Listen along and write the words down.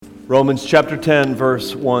Romans chapter 10,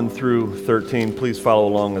 verse 1 through 13. Please follow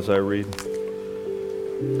along as I read.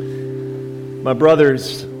 My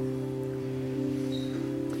brothers,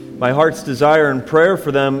 my heart's desire and prayer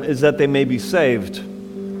for them is that they may be saved.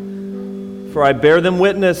 For I bear them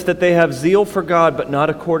witness that they have zeal for God, but not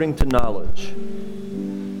according to knowledge.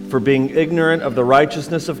 For being ignorant of the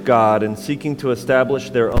righteousness of God and seeking to establish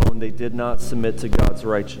their own, they did not submit to God's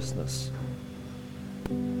righteousness.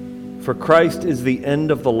 For Christ is the end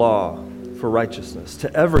of the law for righteousness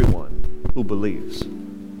to everyone who believes.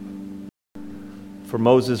 For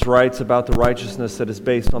Moses writes about the righteousness that is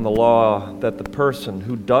based on the law, that the person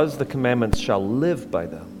who does the commandments shall live by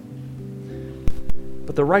them.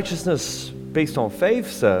 But the righteousness based on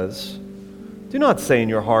faith says, do not say in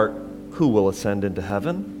your heart, who will ascend into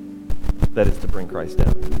heaven? That is to bring Christ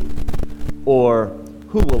down. Or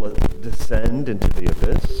who will descend into the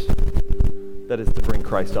abyss? That is to bring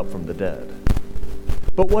Christ up from the dead.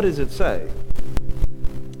 But what does it say?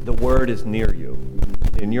 The word is near you,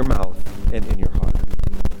 in your mouth and in your heart.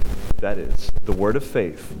 That is the word of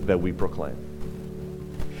faith that we proclaim.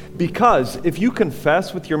 Because if you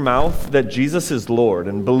confess with your mouth that Jesus is Lord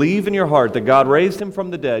and believe in your heart that God raised him from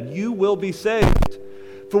the dead, you will be saved.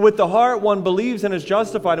 For with the heart one believes and is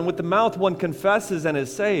justified, and with the mouth one confesses and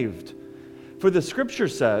is saved. For the scripture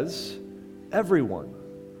says, everyone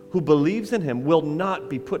who believes in him will not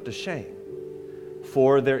be put to shame.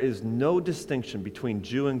 For there is no distinction between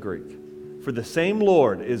Jew and Greek. For the same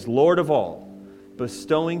Lord is Lord of all,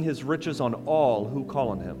 bestowing his riches on all who call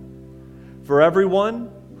on him. For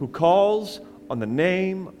everyone who calls on the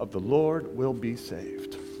name of the Lord will be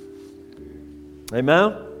saved.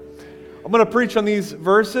 Amen? I'm going to preach on these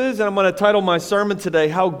verses, and I'm going to title my sermon today,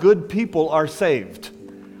 How Good People Are Saved.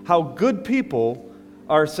 How Good People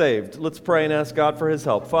are saved. Let's pray and ask God for his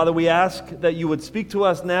help. Father, we ask that you would speak to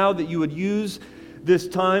us now, that you would use this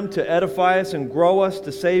time to edify us and grow us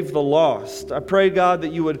to save the lost. I pray, God,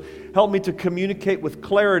 that you would help me to communicate with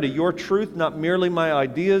clarity your truth, not merely my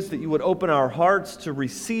ideas, that you would open our hearts to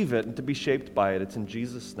receive it and to be shaped by it. It's in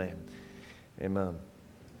Jesus' name. Amen.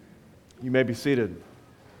 You may be seated.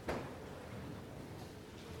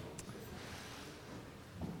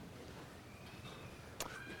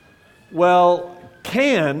 Well,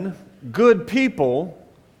 can good people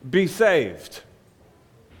be saved?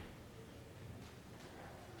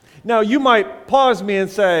 Now, you might pause me and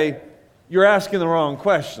say, you're asking the wrong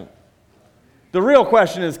question. The real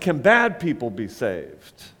question is, can bad people be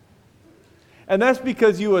saved? And that's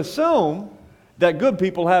because you assume that good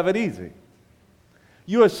people have it easy.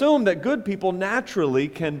 You assume that good people naturally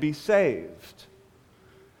can be saved.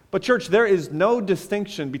 But church, there is no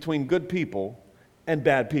distinction between good people and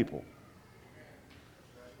bad people.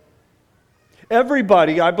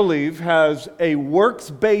 Everybody, I believe, has a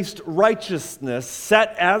works-based righteousness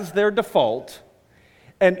set as their default,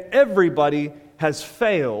 and everybody has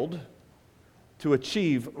failed to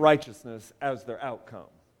achieve righteousness as their outcome.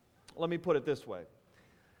 Let me put it this way.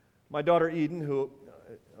 My daughter Eden, who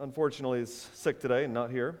unfortunately is sick today and not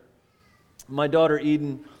here, my daughter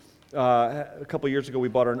Eden, a couple years ago, we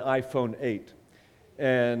bought her an iPhone 8,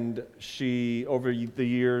 and she, over the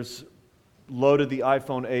years, loaded the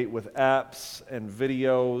iPhone 8 with apps and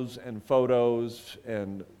videos and photos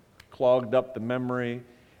and clogged up the memory.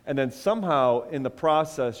 And then somehow in the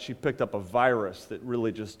process, she picked up a virus that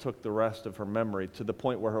really just took the rest of her memory to the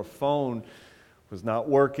point where her phone was not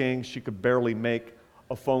working. She could barely make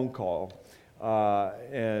a phone call.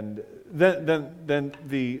 And then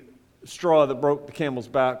the straw that broke the camel's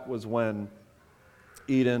back was when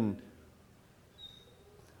Eden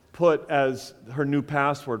put as her new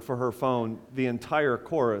password for her phone the entire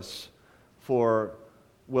chorus for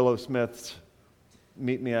Willow Smith's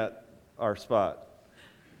Meet Me at Our Spot.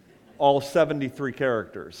 All 73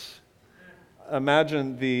 characters.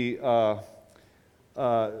 Imagine the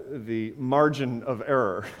margin of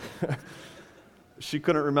error. She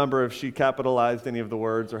couldn't remember if she capitalized any of the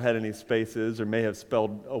words or had any spaces or may have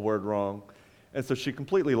spelled a word wrong. And so she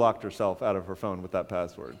completely locked herself out of her phone with that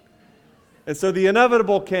password. And so the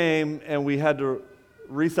inevitable came, and we had to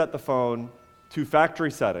reset the phone to factory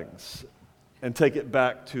settings and take it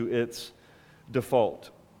back to its default.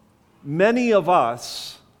 Many of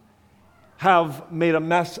us have made a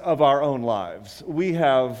mess of our own lives. We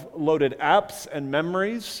have loaded apps and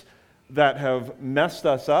memories that have messed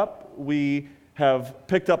us up. We have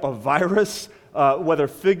picked up a virus, whether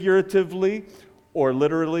figuratively or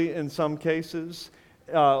literally in some cases.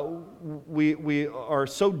 We are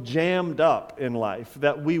so jammed up in life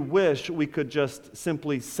that we wish we could just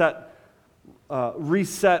simply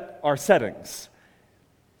reset our settings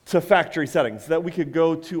to factory settings, that we could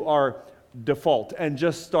go to our default and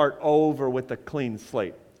just start over with a clean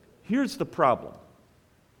slate. Here's the problem.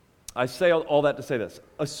 I say all that to say this.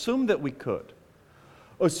 Assume that we could.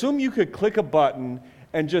 Assume you could click a button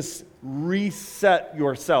and just reset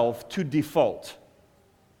yourself to default.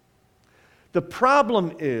 The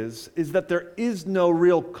problem is that there is no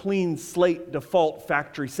real clean slate default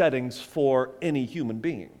factory settings for any human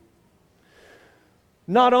being.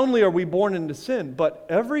 Not only are we born into sin, but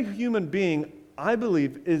every human being, I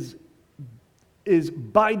believe, is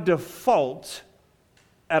by default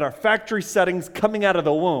at our factory settings coming out of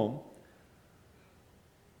the womb.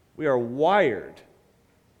 We are wired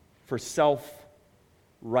for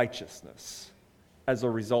self-righteousness as a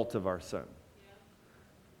result of our sin.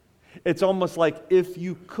 It's almost like if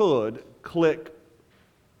you could click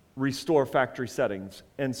restore factory settings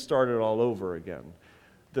and start it all over again,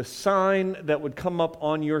 the sign that would come up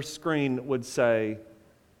on your screen would say,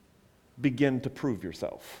 begin to prove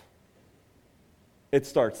yourself. It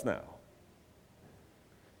starts now.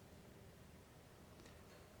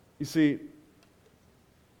 You see,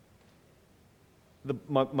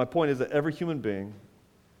 my point is that every human being,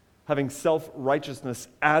 having self-righteousness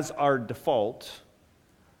as our default,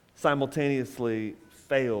 simultaneously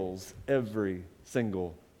fails every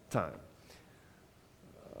single time.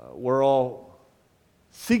 We're all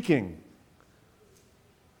seeking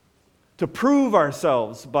to prove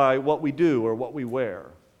ourselves by what we do or what we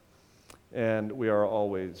wear, and we are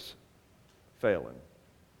always failing.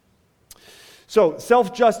 So,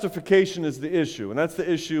 self-justification is the issue, and that's the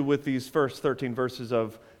issue with these first 13 verses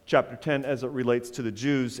of chapter 10 as it relates to the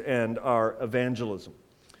Jews and our evangelism,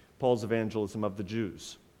 Paul's evangelism of the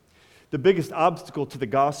Jews. The biggest obstacle to the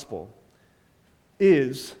gospel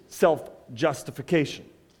is self-justification,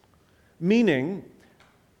 meaning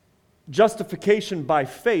justification by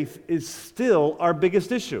faith is still our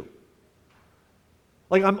biggest issue.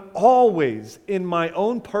 Like, I'm always in my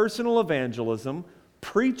own personal evangelism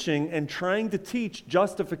preaching and trying to teach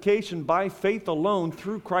justification by faith alone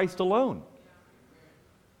through Christ alone.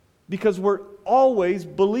 Because we're always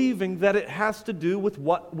believing that it has to do with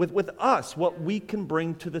with us, what we can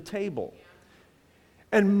bring to the table.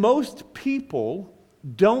 And most people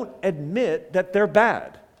don't admit that they're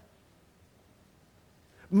bad.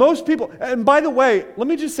 Most people, and by the way, let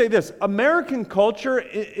me just say this, American culture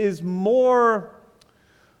is more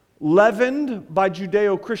leavened by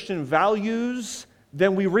Judeo-Christian values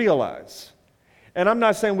than we realize. And I'm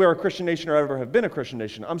not saying we're a Christian nation or ever have been a Christian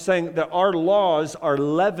nation. I'm saying that our laws are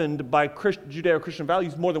leavened by Judeo-Christian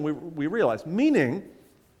values more than we realize. Meaning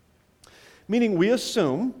we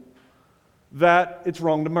assume that it's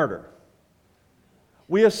wrong to murder.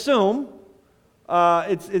 We assume,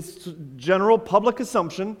 it's general public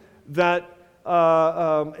assumption that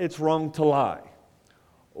it's wrong to lie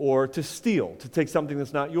or to steal, to take something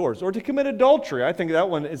that's not yours, or to commit adultery. I think that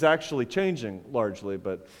one is actually changing largely,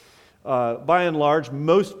 but by and large,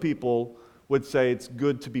 most people would say it's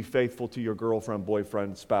good to be faithful to your girlfriend,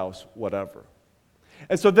 boyfriend, spouse, whatever.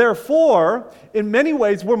 And so therefore, in many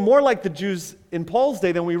ways, we're more like the Jews in Paul's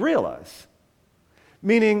day than we realize.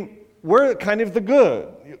 Meaning, we're kind of the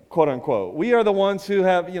good, quote unquote. We are the ones who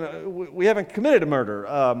have, we haven't committed a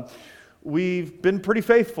murder. We've been pretty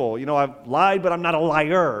faithful. I've lied, but I'm not a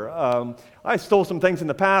liar. I stole some things in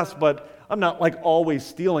the past, but I'm not like always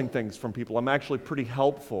stealing things from people. I'm actually pretty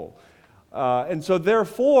helpful. And so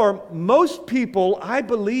therefore, most people, I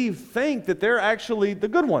believe, think that they're actually the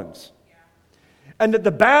good ones. And that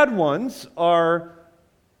the bad ones are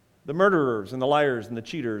the murderers and the liars and the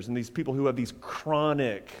cheaters and these people who have these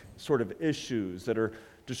chronic sort of issues that are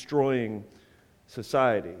destroying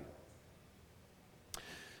society.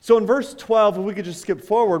 So in verse 12, if we could just skip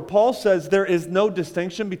forward, Paul says there is no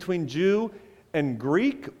distinction between Jew and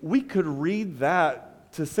Greek. We could read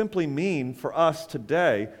that to simply mean for us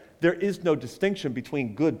today, there is no distinction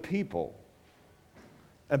between good people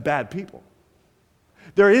and bad people.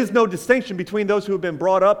 There is no distinction between those who have been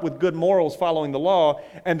brought up with good morals following the law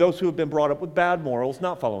and those who have been brought up with bad morals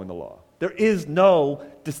not following the law. There is no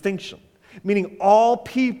distinction. Meaning all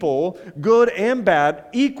people, good and bad,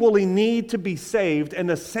 equally need to be saved, and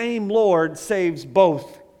the same Lord saves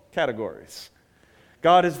both categories.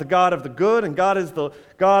 God is the God of the good, and God is the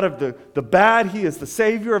God of the bad. He is the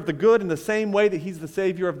Savior of the good in the same way that He's the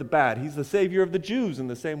Savior of the bad. He's the Savior of the Jews in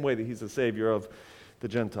the same way that He's the Savior of the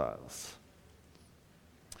Gentiles.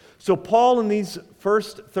 So Paul, in these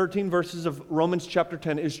first 13 verses of Romans chapter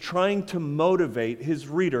 10, is trying to motivate his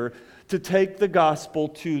reader to take the gospel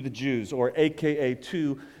to the Jews, or AKA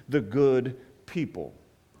to the good people.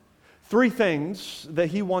 Three things that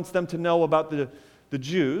he wants them to know about the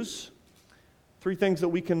Jews, three things that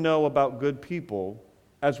we can know about good people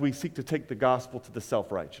as we seek to take the gospel to the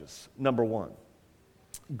self-righteous. Number one,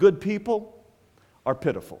 good people are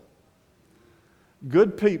pitiful.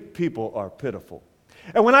 Good people are pitiful.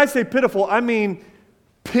 And when I say pitiful, I mean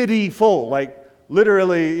pitiful, like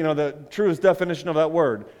literally, the truest definition of that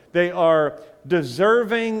word. They are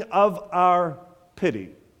deserving of our pity.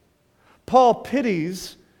 Paul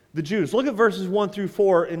pities the Jews. Look at verses 1 through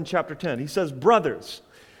 4 in chapter 10. He says, "Brothers,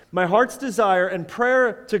 my heart's desire and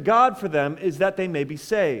prayer to God for them is that they may be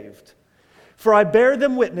saved. For I bear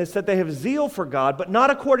them witness that they have zeal for God, but not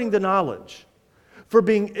according to knowledge. For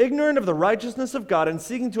being ignorant of the righteousness of God and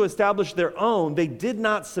seeking to establish their own, they did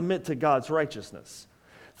not submit to God's righteousness.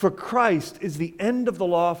 For Christ is the end of the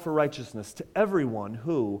law for righteousness to everyone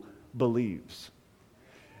who believes."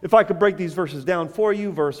 If I could break these verses down for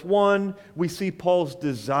you, verse 1, we see Paul's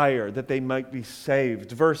desire that they might be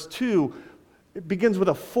saved. Verse 2, it begins with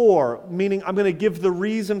a "for," meaning I'm going to give the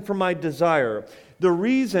reason for my desire. The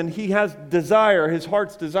reason he has desire, his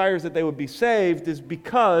heart's desire is that they would be saved, is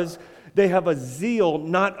because they have a zeal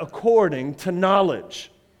not according to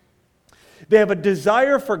knowledge. They have a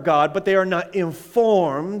desire for God, but they are not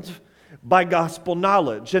informed by gospel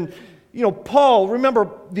knowledge. And Paul, remember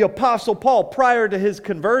the Apostle Paul, prior to his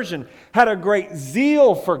conversion, had a great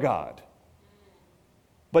zeal for God,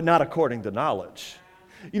 but not according to knowledge.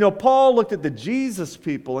 Paul looked at the Jesus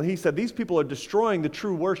people and he said, these people are destroying the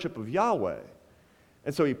true worship of Yahweh.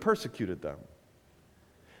 And so he persecuted them.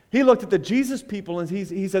 He looked at the Jesus people and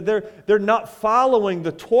he said they're not following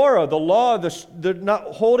the Torah, the law, they're not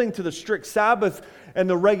holding to the strict Sabbath and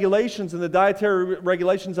the regulations and the dietary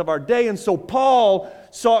regulations of our day. And so Paul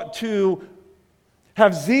sought to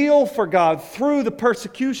have zeal for God through the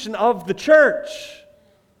persecution of the church.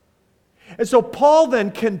 And so Paul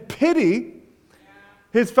then can pity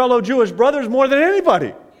his fellow Jewish brothers more than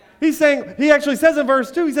anybody. He actually says in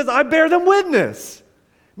verse 2, he says, "I bear them witness."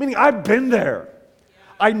 Meaning, I've been there.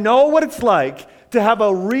 I know what it's like to have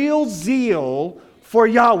a real zeal for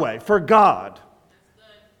Yahweh, for God.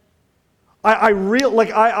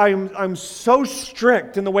 I'm so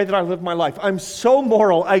strict in the way that I live my life. I'm so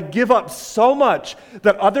moral. I give up so much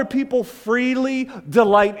that other people freely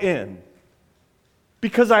delight in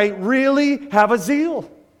because I really have a zeal.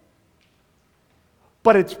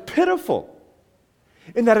 But it's pitiful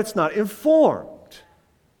in that it's not informed.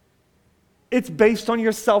 It's based on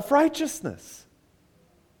your self-righteousness.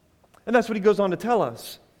 And that's what he goes on to tell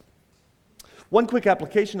us. One quick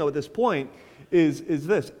application, though, at this point is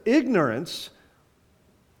this. Ignorance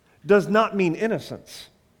does not mean innocence.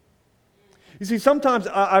 You see, sometimes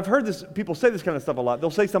I've heard people say this kind of stuff a lot. They'll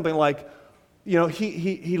say something like,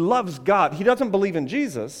 he loves God. He doesn't believe in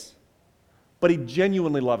Jesus, but he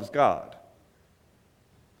genuinely loves God.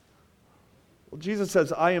 Well, Jesus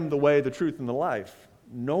says, "I am the way, the truth, and the life.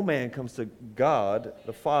 No man comes to God,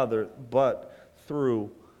 the Father, but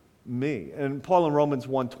through me." And Paul in Romans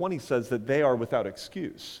 1:20 says that they are without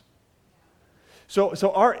excuse.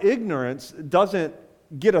 So our ignorance doesn't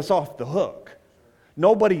get us off the hook.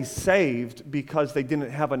 Nobody's saved because they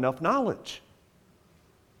didn't have enough knowledge.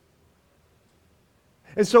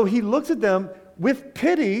 And so he looks at them with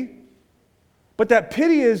pity, but that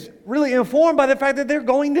pity is really informed by the fact that they're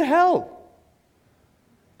going to hell,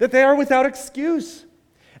 that they are without excuse.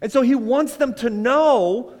 And so he wants them to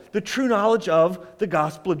know the true knowledge of the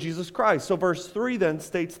gospel of Jesus Christ. So verse 3 then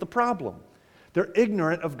states the problem. They're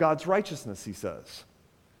ignorant of God's righteousness, he says.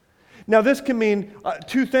 Now this can mean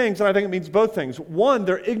two things, and I think it means both things. One,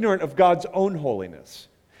 they're ignorant of God's own holiness.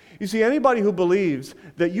 You see, anybody who believes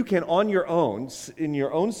that you can on your own, in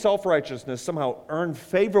your own self-righteousness, somehow earn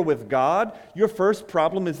favor with God, your first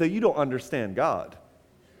problem is that you don't understand God.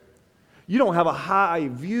 You don't have a high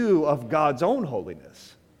view of God's own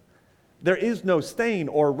holiness. There is no stain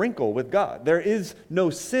or wrinkle with God. There is no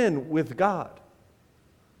sin with God.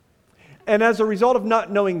 And as a result of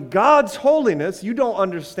not knowing God's holiness, you don't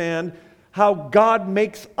understand how God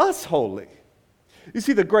makes us holy. You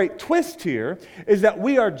see, the great twist here is that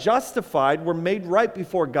we are justified, we're made right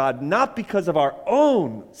before God, not because of our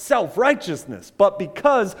own self-righteousness, but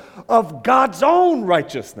because of God's own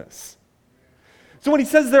righteousness. So when he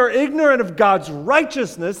says they're ignorant of God's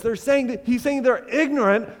righteousness, he's saying they're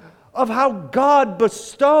ignorant of how God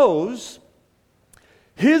bestows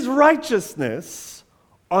his righteousness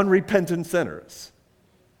on repentant sinners.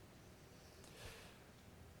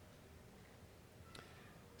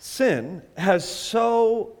 Sin has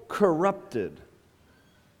so corrupted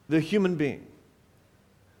the human being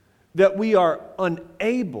that we are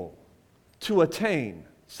unable to attain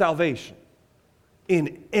salvation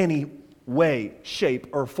in any way, shape,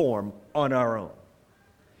 or form on our own.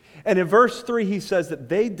 And in verse 3, he says that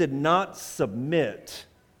they did not submit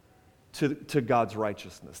to God's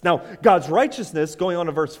righteousness. Now, God's righteousness, going on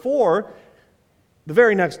to verse 4, the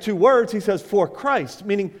very next two words, he says, for Christ,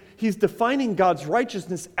 meaning he's defining God's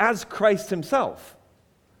righteousness as Christ himself.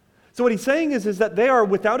 So what he's saying is that they are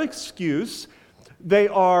without excuse. They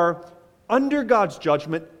are under God's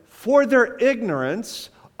judgment for their ignorance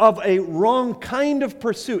of a wrong kind of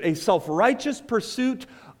pursuit, a self-righteous pursuit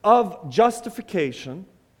of justification,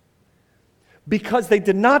 because they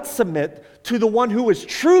did not submit to the one who is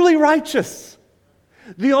truly righteous,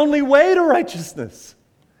 the only way to righteousness,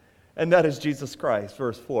 and that is Jesus Christ,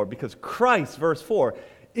 verse 4, because Christ, verse 4,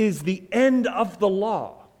 is the end of the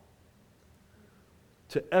law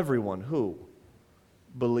to everyone who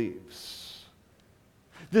believes.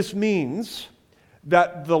 This means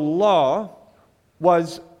that the law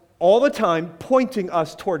was all the time pointing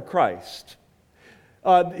us toward Christ.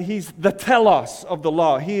 He's the telos of the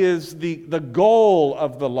law. He is the goal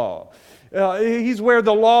of the law. He's where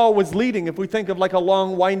the law was leading. If we think of like a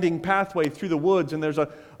long winding pathway through the woods and there's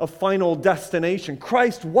a final destination,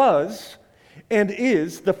 Christ was and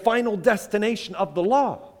is the final destination of the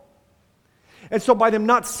law. And so by them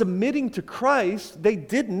not submitting to Christ, they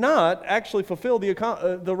did not actually fulfill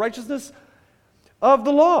the righteousness of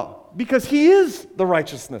the law, because he is the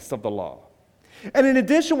righteousness of the law. And in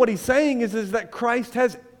addition, what he's saying is that Christ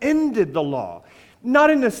has ended the law.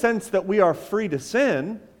 Not in the sense that we are free to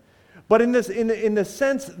sin, but in the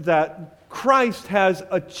sense that Christ has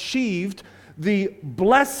achieved the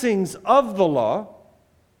blessings of the law.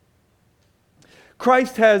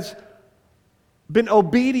 Christ has been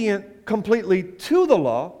obedient completely to the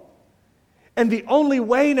law, and the only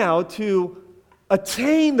way now to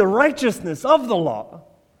attain the righteousness of the law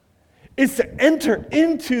is to enter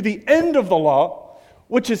into the end of the law,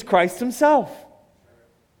 which is Christ himself.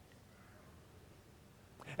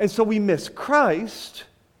 And so we miss Christ,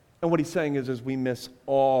 and what he's saying is we miss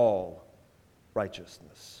all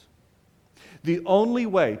righteousness. The only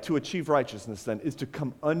way to achieve righteousness then is to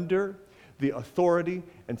come under the authority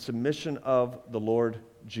and submission of the Lord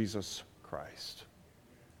Jesus Christ.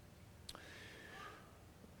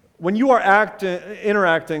 When you are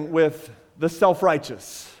interacting with the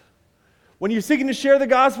self-righteous, when you're seeking to share the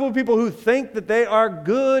gospel with people who think that they are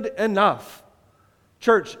good enough,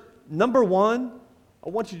 church, number one, I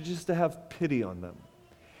want you just to have pity on them.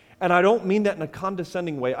 And I don't mean that in a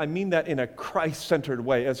condescending way. I mean that in a Christ-centered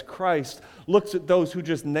way. As Christ looks at those who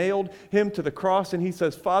just nailed him to the cross and he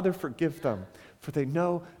says, Father, forgive them, for they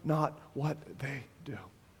know not what they do.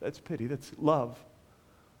 That's pity. That's love.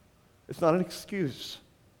 It's not an excuse.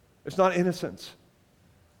 It's not innocence.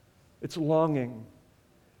 It's longing.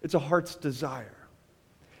 It's a heart's desire.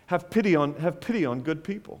 Have pity on good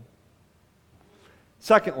people.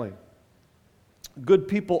 Secondly, good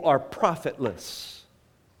people are profitless.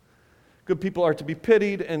 Good people are to be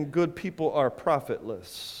pitied, and good people are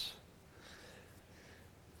profitless.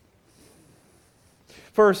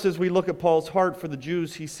 First, as we look at Paul's heart for the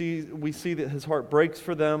Jews, we see that his heart breaks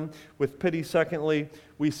for them with pity. Secondly,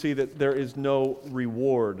 we see that there is no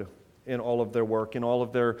reward in all of their work, in all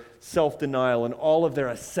of their self-denial, in all of their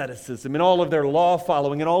asceticism, in all of their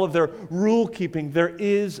law-following, in all of their rule-keeping. There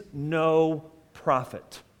is no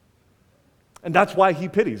profit. And that's why he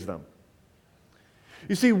pities them.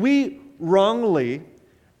 You see, we wrongly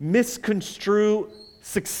misconstrue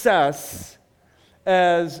success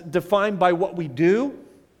as defined by what we do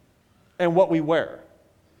and what we wear.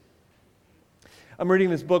 I'm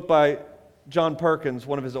reading this book by John Perkins,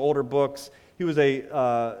 one of his older books. He was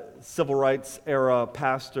a civil rights era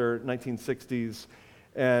pastor, 1960s,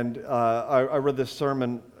 and I read this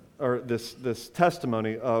sermon, or this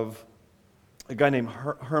testimony of a guy named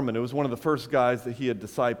Herman. It was one of the first guys that he had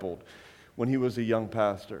discipled when he was a young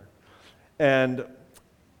pastor. And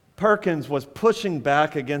Perkins was pushing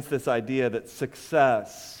back against this idea that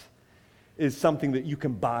success is something that you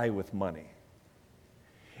can buy with money.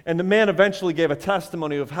 And the man eventually gave a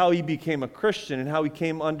testimony of how he became a Christian and how he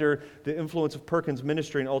came under the influence of Perkins'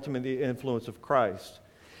 ministry and ultimately the influence of Christ.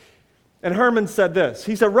 And Herman said this.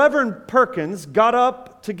 He said, Reverend Perkins got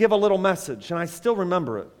up to give a little message, and I still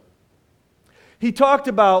remember it. He talked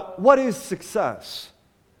about what is success.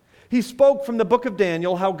 He spoke from the book of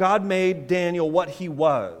Daniel, how God made Daniel what he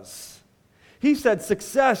was. He said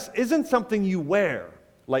success isn't something you wear,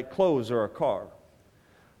 like clothes or a car.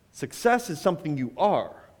 Success is something you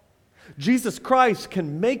are. Jesus Christ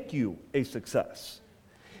can make you a success.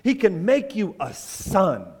 He can make you a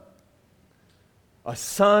son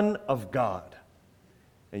of God,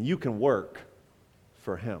 and you can work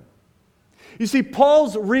for him. You see,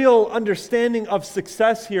 Paul's real understanding of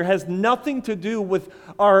success here has nothing to do with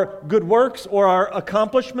our good works or our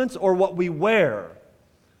accomplishments or what we wear.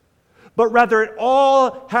 but rather it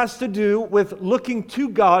all has to do with looking to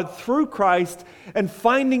God through Christ and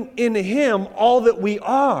finding in Him all that we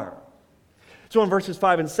are. So in verses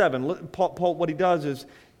 5 and 7, Paul, what he does is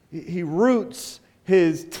he roots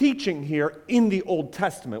his teaching here in the Old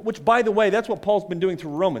Testament, which, by the way, that's what Paul's been doing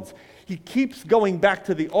through Romans. He keeps going back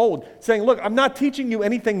to the Old, saying, look, I'm not teaching you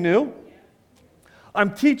anything new.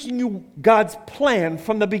 I'm teaching you God's plan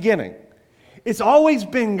from the beginning. It's always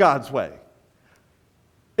been God's way.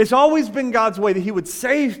 It's always been God's way that He would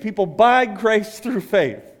save people by grace through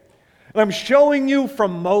faith. And I'm showing you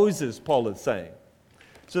from Moses, Paul is saying.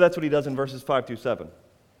 So that's what he does in verses 5 through 7.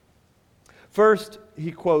 First,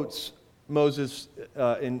 he quotes Moses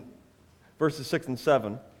in verses 6 and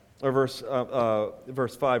 7, or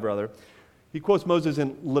verse 5 rather. He quotes Moses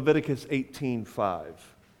in Leviticus 18:5.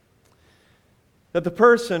 That the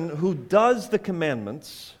person who does the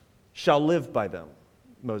commandments shall live by them,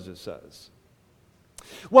 Moses says.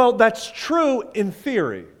 Well, that's true in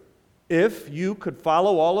theory. If you could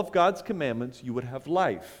follow all of God's commandments, you would have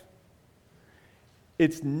life.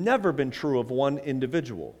 It's never been true of one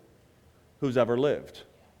individual who's ever lived,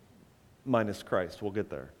 minus Christ. We'll get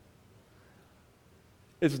there.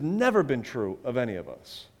 It's never been true of any of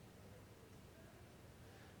us.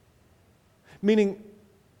 Meaning,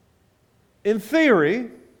 in theory,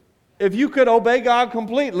 if you could obey God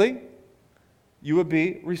completely, you would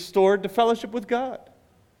be restored to fellowship with God.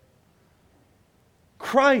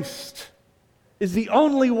 Christ is the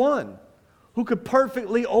only one who could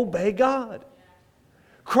perfectly obey God.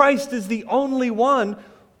 Christ is the only one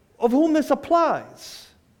of whom this applies.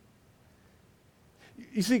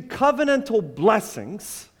 You see, covenantal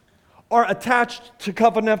blessings are attached to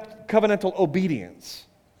covenantal obedience.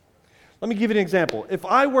 Let me give you an example. If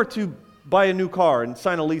I were to buy a new car and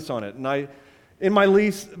sign a lease on it, and in my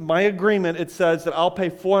lease, my agreement, it says that I'll pay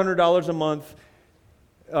 $400 a month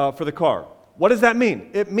for the car. What does that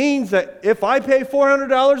mean? It means that if I pay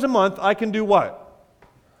 $400 a month, I can do what?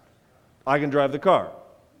 I can drive the car.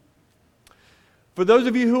 For those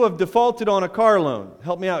of you who have defaulted on a car loan,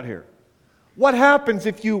 help me out here. What happens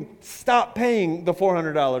if you stop paying the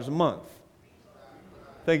 $400 a month?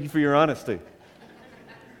 Thank you for your honesty.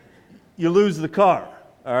 You lose the car,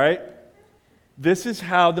 all right? This is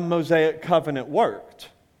how the Mosaic covenant worked.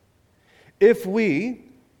 If we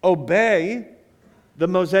obey the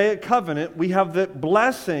Mosaic covenant, we have the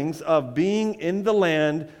blessings of being in the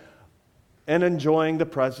land and enjoying the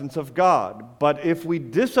presence of God. But if we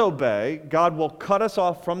disobey, God will cut us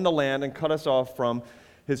off from the land and cut us off from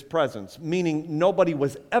His presence, meaning nobody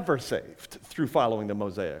was ever saved through following the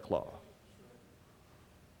Mosaic law.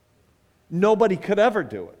 Nobody could ever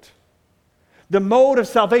do it. The mode of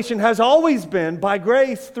salvation has always been by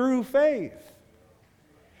grace through faith.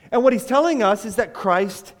 And what he's telling us is that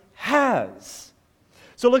Christ has.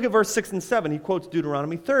 So look at verse 6 and 7. He quotes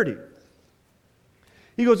Deuteronomy 30.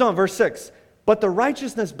 He goes on, verse 6. But the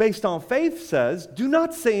righteousness based on faith says, do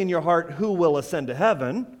not say in your heart, who will ascend to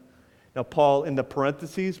heaven? Now, Paul, in the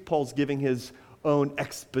parentheses, Paul's giving his own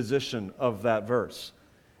exposition of that verse.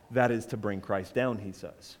 That is to bring Christ down, he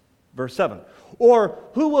says. Verse 7. Or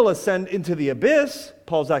who will ascend into the abyss?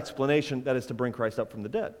 Paul's explanation, that is to bring Christ up from the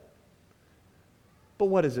dead. But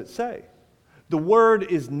what does it say? The word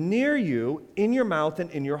is near you, in your mouth and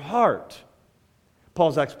in your heart.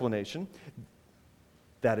 Paul's explanation,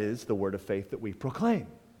 that is the word of faith that we proclaim.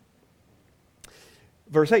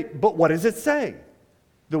 Verse 8, but what does it say?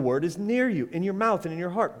 The word is near you, in your mouth and in your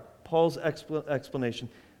heart. Paul's explanation,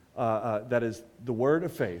 that is the word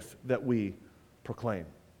of faith that we proclaim.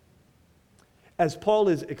 As Paul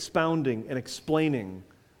is expounding and explaining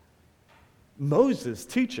Moses'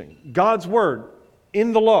 teaching, God's word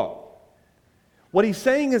in the law, what he's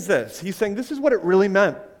saying is this. He's saying this is what it really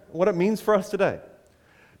meant, what it means for us today.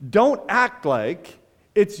 Don't act like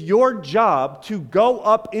it's your job to go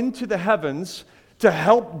up into the heavens to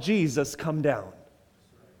help Jesus come down.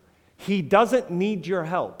 He doesn't need your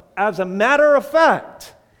help. As a matter of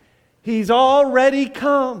fact, He's already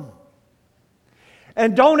come.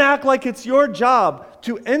 And don't act like it's your job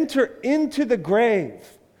to enter into the grave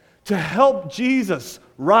to help Jesus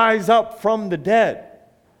rise up from the dead.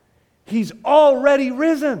 He's already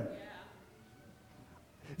risen.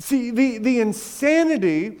 See, the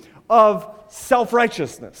insanity of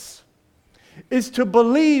self-righteousness is to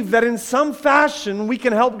believe that in some fashion we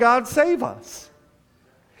can help God save us.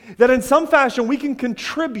 That in some fashion we can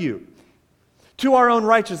contribute to our own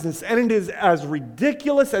righteousness. And it is as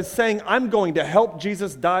ridiculous as saying, I'm going to help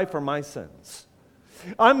Jesus die for my sins.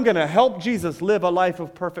 I'm going to help Jesus live a life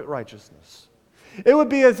of perfect righteousness. It would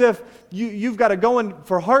be as if you've got to go in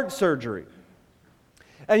for heart surgery.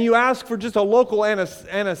 and you ask for just a local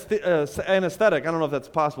anesthetic. I don't know if that's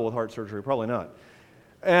possible with heart surgery, probably not.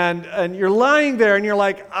 And you're lying there and you're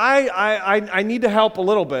like, I need to help a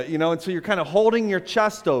little bit, and so you're kind of holding your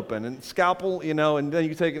chest open and scalpel, and then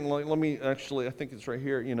you take it and let me actually, I think it's right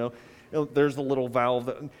here, there's a little valve,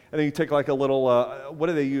 and then you take like a little, what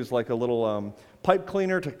do they use, like a little pipe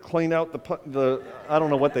cleaner to clean out the I don't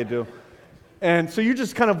know what they do. And so you're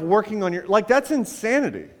just kind of working on that's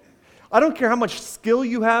insanity. I don't care how much skill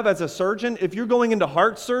you have as a surgeon. If you're going into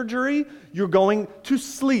heart surgery, you're going to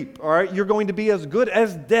sleep, all right? You're going to be as good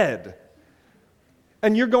as dead.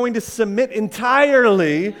 And you're going to submit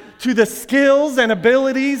entirely to the skills and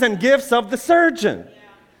abilities and gifts of the surgeon.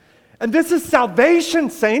 And this is salvation,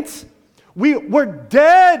 saints. We were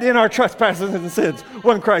dead in our trespasses and sins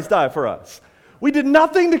when Christ died for us. We did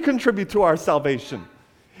nothing to contribute to our salvation.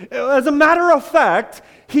 As a matter of fact,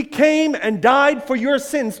 He came and died for your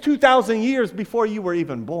sins 2,000 years before you were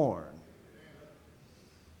even born.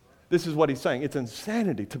 This is what He's saying. It's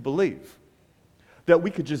insanity to believe that we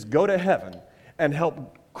could just go to heaven and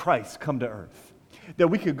help Christ come to earth. That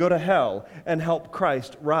we could go to hell and help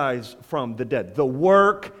Christ rise from the dead. The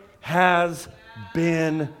work has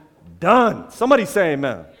been done. Somebody say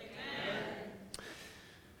amen.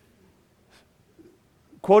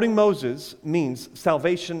 Quoting Moses means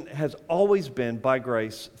salvation has always been by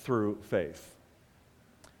grace through faith.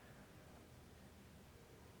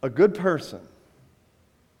 A good person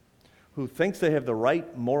who thinks they have the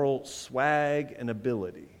right moral swag and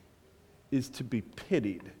ability is to be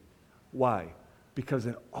pitied. Why? Because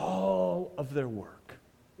in all of their work,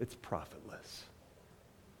 it's profitless.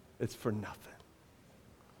 It's for nothing.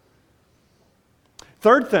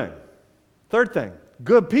 Third thing,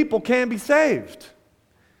 good people can be saved.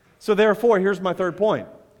 So therefore, here's my third point.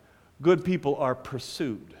 Good people are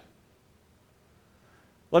pursued.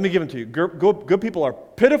 Let me give them to you. Good people are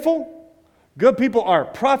pitiful, good people are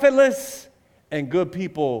profitless, and good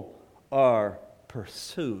people are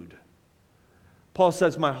pursued. Paul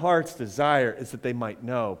says, my heart's desire is that they might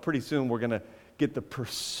know. Pretty soon we're going to get the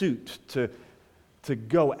pursuit to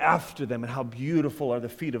go after them, and how beautiful are the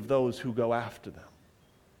feet of those who go after them.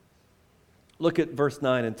 Look at verse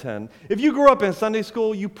 9 and 10. If you grew up in Sunday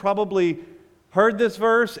school, you probably heard this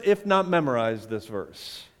verse, if not memorized this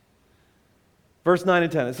verse. Verse 9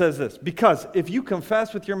 and 10, it says this, because if you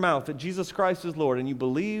confess with your mouth that Jesus Christ is Lord and you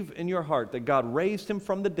believe in your heart that God raised Him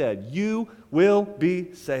from the dead, you will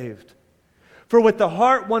be saved. For with the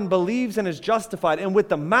heart one believes and is justified, and with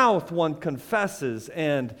the mouth one confesses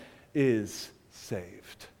and is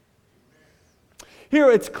saved.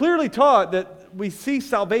 Here it's clearly taught that we see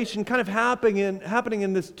salvation kind of happening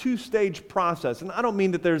in this two-stage process. And I don't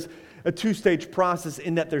mean that there's a two-stage process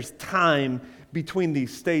in that there's time between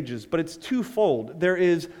these stages, but it's twofold. There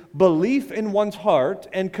is belief in one's heart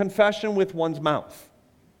and confession with one's mouth.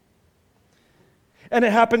 And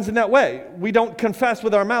it happens in that way. We don't confess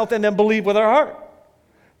with our mouth and then believe with our heart,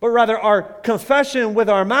 but rather our confession with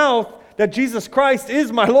our mouth that Jesus Christ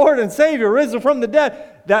is my Lord and Savior, risen from the dead,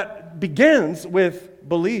 that begins with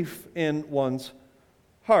belief in one's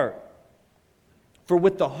heart. For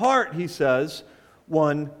with the heart, he says,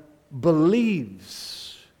 one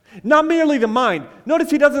believes. Not merely the mind.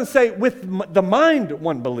 Notice he doesn't say with the mind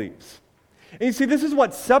one believes. And you see, this is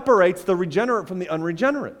what separates the regenerate from the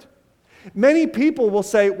unregenerate. Many people will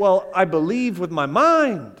say, well, I believe with my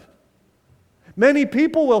mind. Many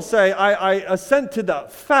people will say, I assent to the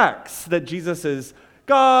facts that Jesus is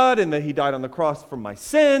God and that He died on the cross for my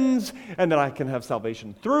sins and that I can have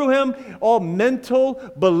salvation through Him. All mental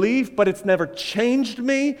belief, but it's never changed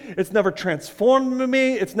me. It's never transformed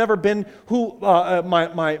me. It's never been who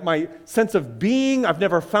my sense of being. I've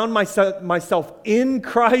never found myself in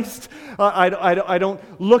Christ. I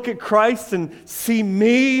don't look at Christ and see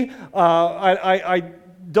me. I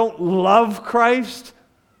don't love Christ.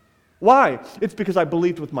 Why? It's because I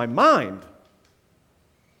believed with my mind.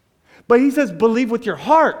 But he says, believe with your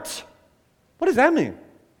heart. What does that mean?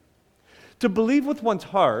 To believe with one's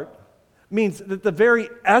heart means that the very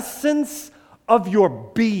essence of your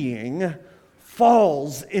being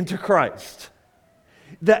falls into Christ.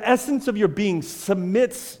 The essence of your being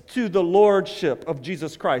submits to the lordship of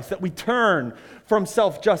Jesus Christ, that we turn from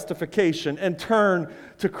self-justification and turn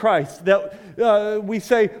to Christ, that we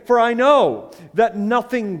say, for I know that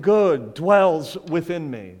nothing good dwells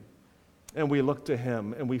within me. And we look to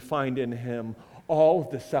Him and we find in Him all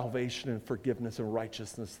of the salvation and forgiveness and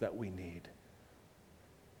righteousness that we need.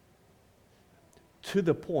 To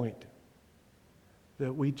the point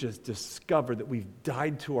that we just discover that we've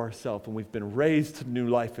died to ourselves and we've been raised to new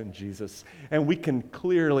life in Jesus. And we can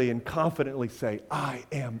clearly and confidently say, I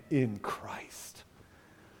am in Christ.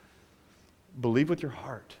 Believe with your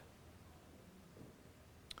heart.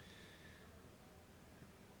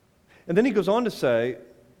 And then he goes on to say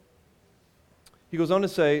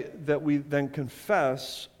that we then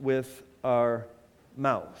confess with our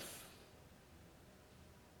mouth.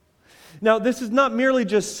 Now, this is not merely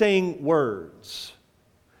just saying words.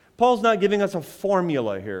 Paul's not giving us a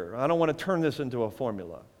formula here. I don't want to turn this into a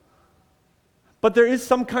formula. But there is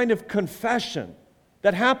some kind of confession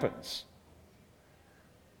that happens.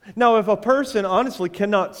 Now, if a person honestly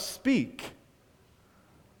cannot speak,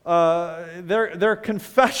 their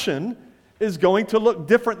confession is going to look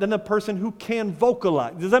different than the person who can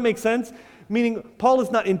vocalize. Does that make sense? Meaning, Paul is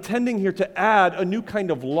not intending here to add a new kind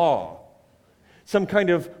of law, some kind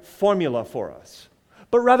of formula for us.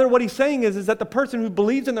 But rather what he's saying is that the person who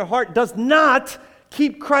believes in their heart does not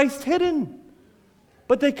keep Christ hidden,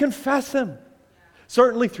 but they confess him.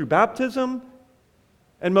 Certainly through baptism,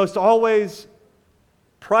 and most always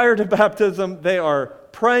prior to baptism, they are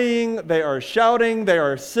praying, they are shouting, they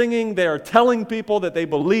are singing, they are telling people that they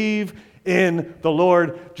believe in the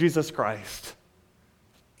Lord Jesus Christ.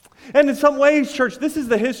 And in some ways, church, this is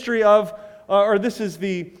the history of, or this is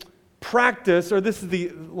the practice, or this is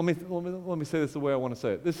the, let me say this the way I want to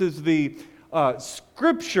say it. This is the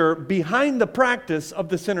scripture behind the practice of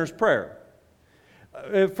the sinner's prayer.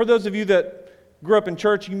 For those of you that grew up in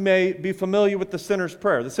church, you may be familiar with the sinner's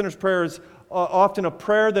prayer. The sinner's prayer is often a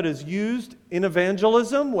prayer that is used in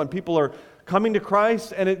evangelism when people are coming to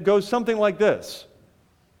Christ, and it goes something like this.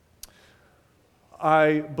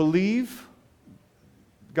 I believe,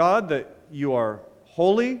 God, that you are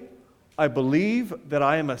holy. I believe that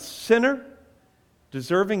I am a sinner,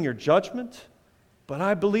 deserving your judgment, but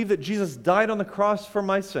I believe that Jesus died on the cross for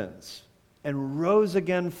my sins and rose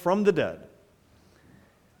again from the dead.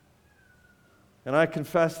 And I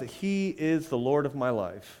confess that He is the Lord of my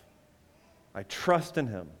life. I trust in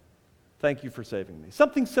Him. Thank you for saving me.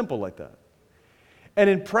 Something simple like that. And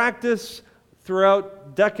in practice,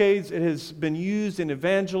 throughout decades, it has been used in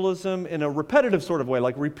evangelism in a repetitive sort of way,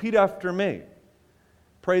 like repeat after me.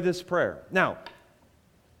 Pray this prayer. Now,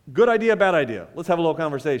 good idea, bad idea. Let's have a little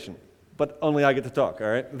conversation. But only I get to talk, all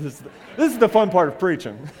right? This is the fun part of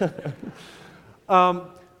preaching.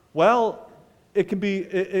 Well, it can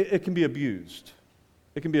be abused.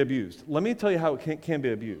 It can be abused. Let me tell you how it can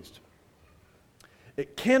be abused.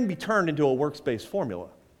 It can be turned into a works-based formula,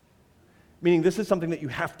 meaning this is something that you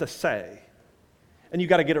have to say, and you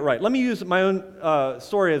got to get it right. Let me use my own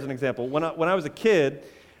story as an example. When I was a kid,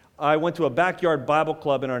 I went to a backyard Bible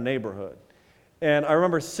club in our neighborhood, and I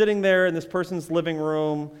remember sitting there in this person's living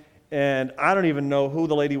room, and I don't even know who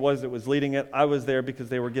the lady was that was leading it. I was there because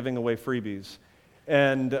they were giving away freebies.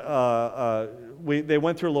 And they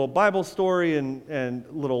went through a little Bible story and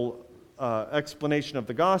little explanation of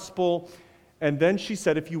the gospel. And then she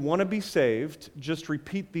said, if you want to be saved, just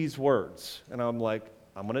repeat these words. And I'm like,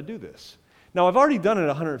 I'm going to do this. Now, I've already done it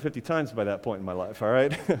 150 times by that point in my life, all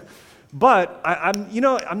right? But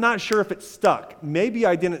I'm not sure if it stuck. Maybe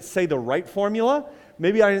I didn't say the right formula.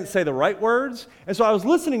 Maybe I didn't say the right words. And so I was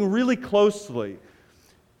listening really closely.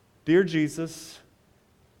 Dear Jesus,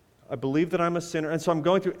 I believe that I'm a sinner. And so I'm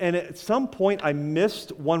going through, and at some point I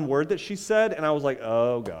missed one word that she said, and I was like,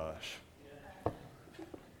 oh gosh.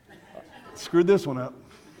 Screwed this one up.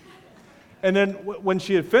 And then when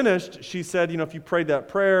she had finished, she said, if you prayed that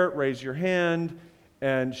prayer, raise your hand.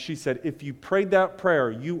 And she said, if you prayed that prayer,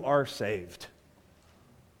 you are saved.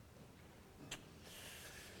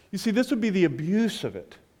 You see, this would be the abuse of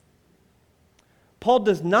it. Paul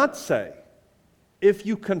does not say, if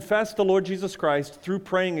you confess the Lord Jesus Christ through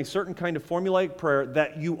praying a certain kind of formulaic prayer,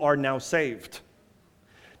 that you are now saved.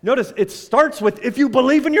 Notice, it starts with, if you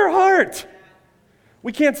believe in your heart.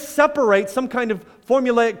 We can't separate some kind of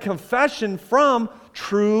formulaic confession from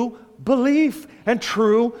true belief and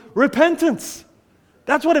true repentance.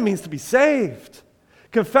 That's what it means to be saved.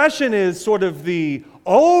 Confession is sort of the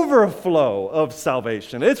overflow of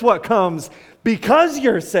salvation. It's what comes because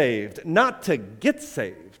you're saved, not to get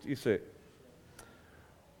saved, you see.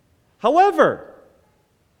 However,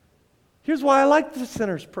 here's why I like the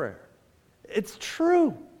sinner's prayer. It's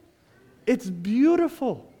true. It's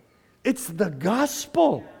beautiful. It's the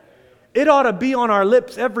gospel. It ought to be on our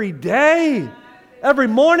lips every day. Every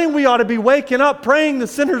morning we ought to be waking up praying the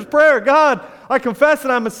sinner's prayer. God, I confess that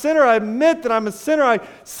I'm a sinner. I admit that I'm a sinner. I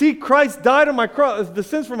see Christ died on my cross,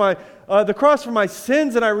 the cross for my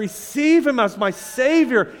sins, and I receive Him as my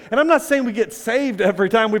Savior. And I'm not saying we get saved every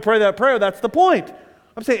time we pray that prayer. That's the point.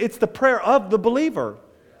 I'm saying it's the prayer of the believer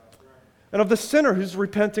and of the sinner who's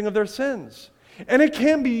repenting of their sins. And it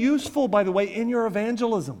can be useful, by the way, in your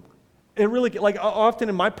evangelism. It really, like often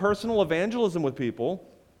in my personal evangelism with people,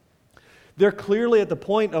 They're clearly at the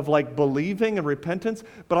point of like believing and repentance,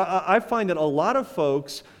 but I find that a lot of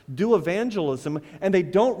folks do evangelism and they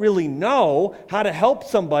don't really know how to help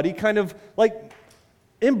somebody kind of like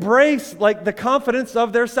embrace like the confidence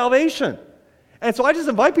of their salvation. And so I just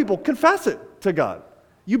invite people, confess it to God.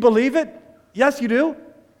 You believe it? Yes, you do?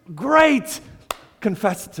 Great!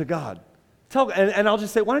 Confess it to God. And I'll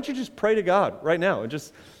just say, why don't you just pray to God right now and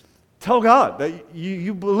just tell God that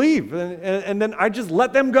you believe, and then I just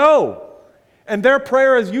let them go. And their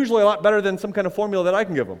prayer is usually a lot better than some kind of formula that I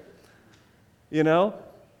can give them. You know?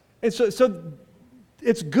 And so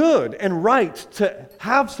it's good and right to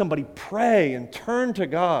have somebody pray and turn to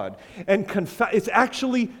God and confess. It's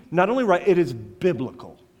actually not only right, it is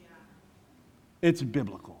biblical. It's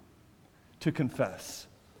biblical to confess.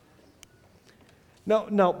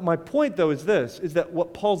 Now, my point, though, is this, is that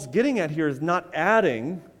what Paul's getting at here is not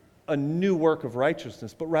adding a new work of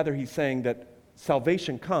righteousness, but rather he's saying that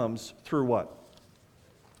salvation comes through what?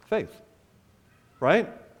 Faith. Right?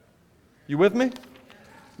 You with me?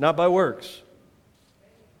 Not by works.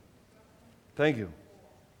 Thank you.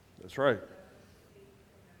 That's right.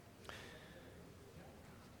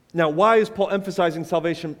 Now, why is Paul emphasizing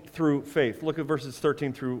salvation through faith? Look at verses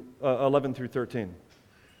 11 through 13.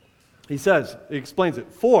 He explains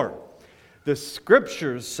it. For the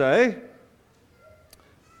Scriptures say,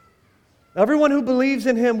 everyone who believes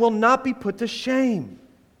in him will not be put to shame.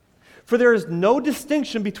 For there is no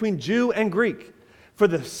distinction between Jew and Greek. For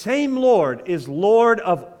the same Lord is Lord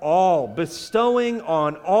of all, bestowing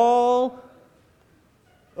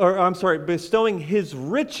his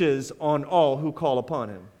riches on all who call upon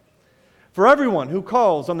him. For everyone who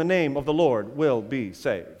calls on the name of the Lord will be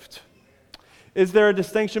saved. Is there a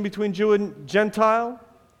distinction between Jew and Gentile?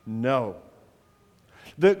 No.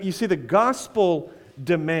 You see, the gospel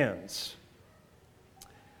demands.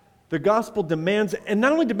 The gospel demands, and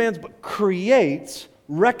not only demands, but creates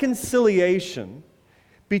reconciliation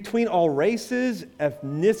between all races,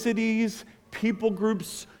 ethnicities, people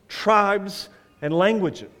groups, tribes, and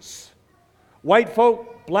languages. White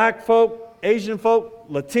folk, black folk, Asian folk,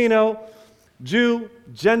 Latino, Jew,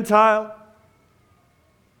 Gentile,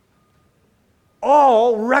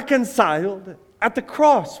 all reconciled at the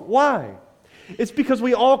cross. Why? It's because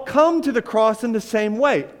we all come to the cross in the same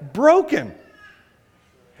way, broken.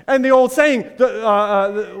 And the old saying, how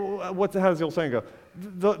does the old saying go?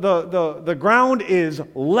 The ground is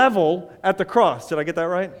level at the cross. Did I get that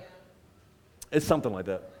right? It's something like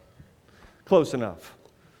that. Close enough.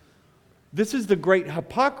 This is the great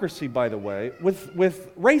hypocrisy, by the way,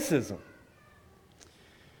 with racism.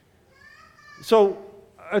 So,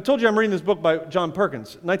 I told you I'm reading this book by John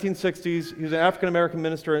Perkins, 1960s. He was an African-American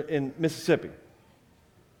minister in Mississippi.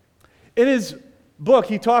 In his book,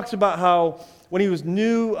 he talks about how when he was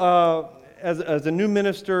new, as a new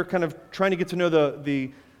minister, kind of trying to get to know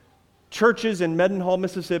the churches in Mendenhall,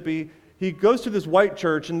 Mississippi, he goes to this white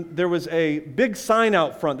church, and there was a big sign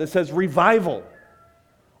out front that says, "Revival,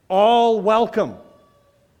 all welcome,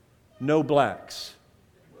 no blacks."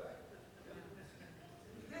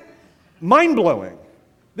 Mind-blowing.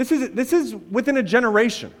 This is within a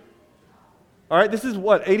generation. All right, this is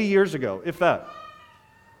what, 80 years ago, if that.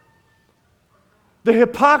 The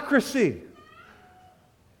hypocrisy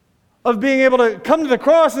of being able to come to the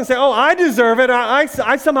cross and say, oh, I deserve it.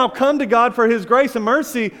 I somehow come to God for His grace and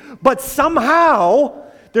mercy, but somehow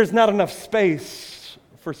there's not enough space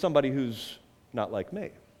for somebody who's not like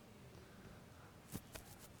me.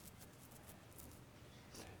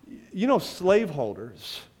 You know,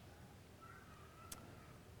 slaveholders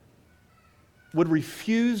would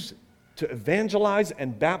refuse to evangelize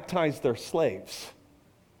and baptize their slaves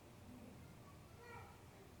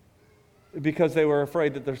because they were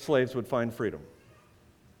afraid that their slaves would find freedom.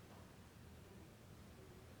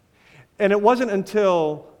 And it wasn't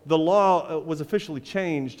until the law was officially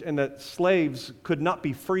changed and that slaves could not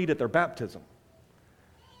be freed at their baptism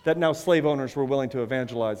that now slave owners were willing to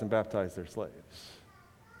evangelize and baptize their slaves.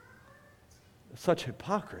 Such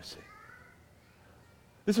hypocrisy.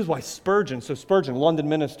 This is why Spurgeon, London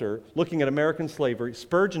minister, looking at American slavery,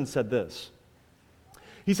 Spurgeon said this.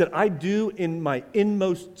 He said, I do in my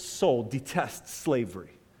inmost soul detest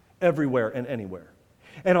slavery everywhere and anywhere.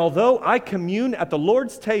 And although I commune at the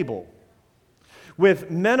Lord's table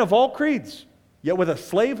with men of all creeds, yet with a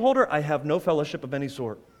slaveholder I have no fellowship of any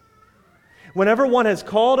sort. Whenever one has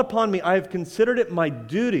called upon me, I have considered it my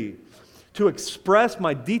duty to express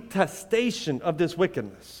my detestation of this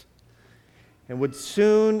wickedness, and would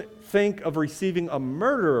soon think of receiving a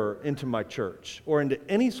murderer into my church or into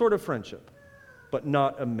any sort of friendship, but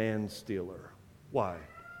not a man-stealer. Why?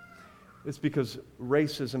 It's because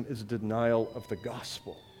racism is a denial of the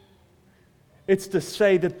gospel. It's to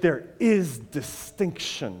say that there is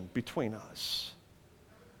distinction between us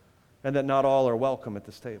and that not all are welcome at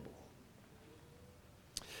this table.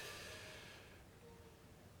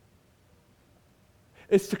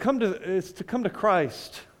 It's to come to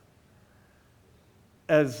Christ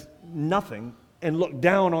as nothing and look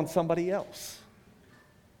down on somebody else.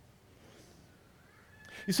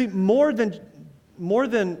 You see, more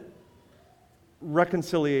than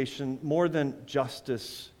reconciliation, more than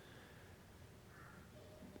justice,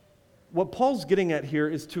 what Paul's getting at here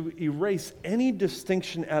is to erase any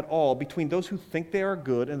distinction at all between those who think they are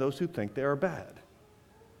good and those who think they are bad. And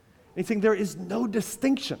he's saying there is no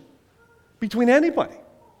distinction between anybody.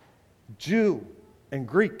 Jew and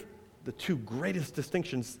Greek, the two greatest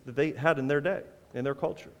distinctions that they had in their day, in their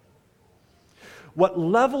culture. What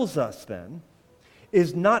levels us then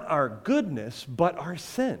is not our goodness, but our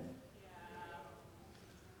sin.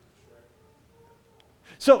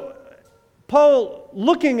 So, Paul,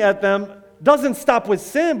 looking at them, doesn't stop with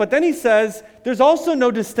sin, but then he says there's also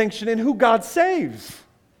no distinction in who God saves.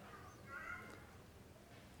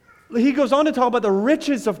 He goes on to talk about the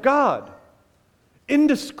riches of God,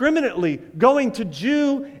 indiscriminately going to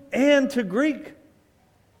Jew and to Greek.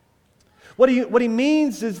 What he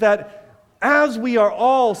means is that as we are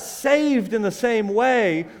all saved in the same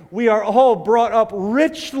way, we are all brought up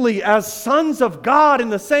richly as sons of God in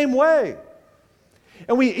the same way.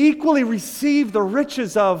 And we equally receive the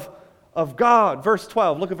riches of God. Verse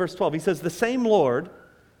 12, look at verse 12. He says, the same Lord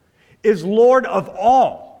is Lord of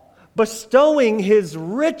all, bestowing His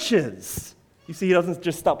riches. You see, He doesn't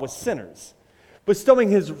just stop with sinners. Bestowing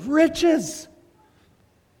His riches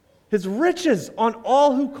on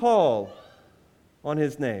all who call on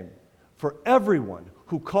His name. For everyone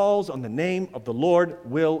who calls on the name of the Lord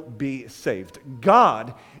will be saved.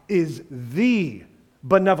 God is the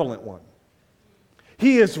benevolent one.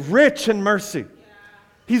 He is rich in mercy.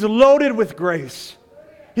 He's loaded with grace.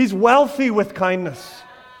 He's wealthy with kindness.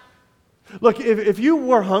 Look, if you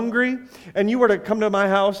were hungry and you were to come to my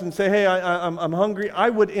house and say, hey, I'm hungry, I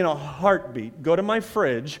would in a heartbeat go to my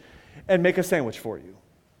fridge and make a sandwich for you.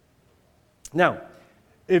 Now,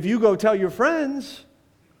 if you go tell your friends,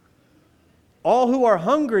 all who are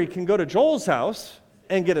hungry can go to Joel's house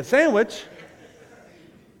and get a sandwich,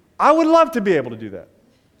 I would love to be able to do that.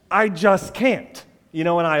 I just can't. You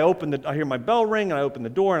know, and I hear my bell ring, and I open the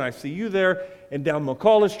door, and I see you there, and down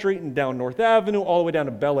McCullough Street, and down North Avenue, all the way down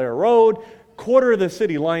to Bel Air Road, quarter of the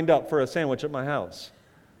city lined up for a sandwich at my house.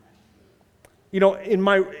 You know, in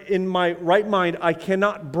my right mind, I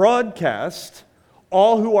cannot broadcast,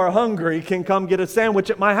 all who are hungry can come get a sandwich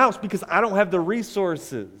at my house, because I don't have the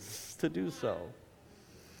resources to do so.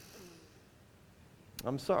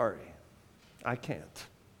 I'm sorry. I can't.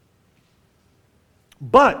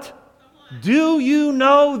 But do you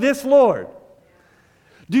know this Lord?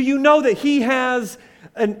 Do you know that He has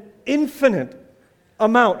an infinite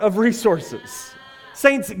amount of resources?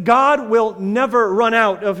 Saints, God will never run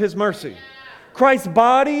out of His mercy. Christ's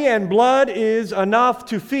body and blood is enough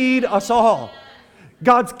to feed us all.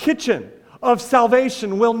 God's kitchen of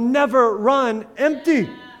salvation will never run empty.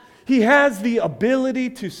 He has the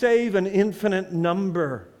ability to save an infinite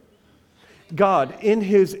number. God, in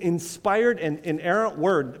His inspired and inerrant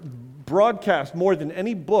word, broadcast more than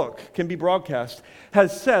any book can be broadcast,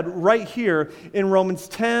 has said right here in Romans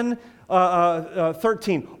 10,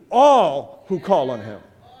 13, all who call on Him.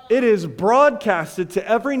 It is broadcasted to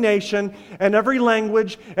every nation and every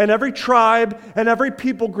language and every tribe and every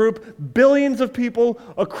people group. Billions of people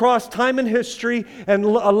across time and history and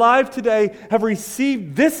alive today have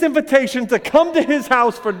received this invitation to come to His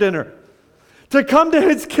house for dinner, to come to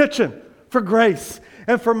His kitchen for grace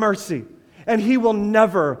and for mercy. And He will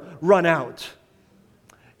never run out.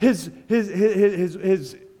 His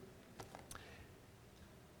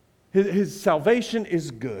salvation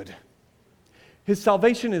is good. His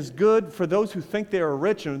salvation is good for those who think they are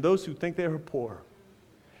rich and those who think they are poor.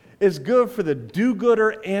 It's good for the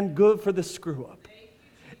do-gooder and good for the screw-up.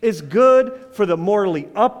 It's good for the morally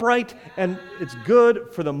upright and it's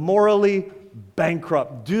good for the morally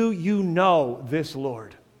bankrupt. Do you know this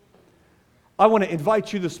Lord? I want to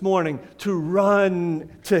invite you this morning to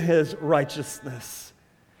run to His righteousness.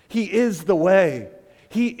 He is the way.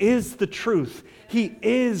 He is the truth. He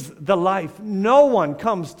is the life. No one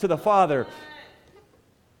comes to the Father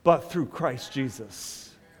but through Christ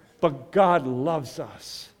Jesus. But God loves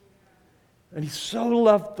us. And He so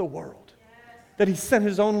loved the world that He sent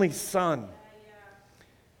His only Son.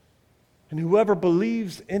 And whoever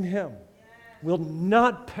believes in Him will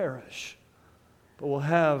not perish, but will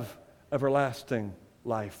have everlasting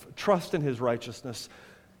life. Trust in His righteousness.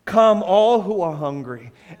 Come, all who are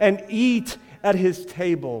hungry, and eat at his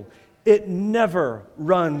table. It never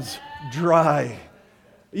runs dry.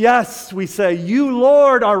 Yes, we say, you,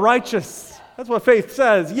 Lord, are righteous. That's what faith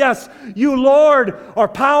says. Yes, you, Lord, are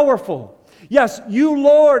powerful. Yes, you,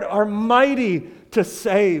 Lord, are mighty to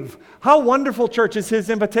save. How wonderful, church, is his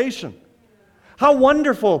invitation. How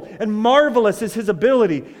wonderful and marvelous is his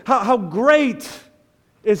ability. How great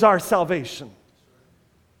is our salvation.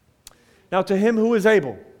 Now, to him who is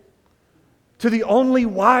able, to the only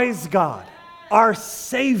wise God, our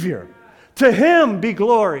Savior, to him be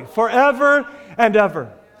glory forever and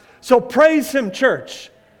ever. So praise him,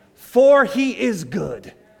 church, for he is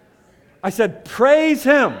good. I said, praise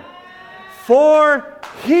him, for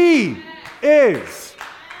he is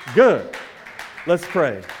good. Let's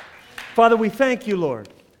pray. Father, we thank you, Lord,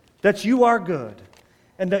 that you are good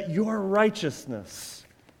and that your righteousness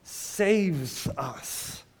saves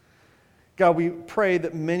us. God, we pray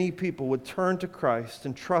that many people would turn to Christ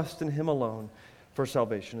and trust in him alone for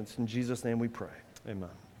salvation. It's in Jesus' name we pray. Amen.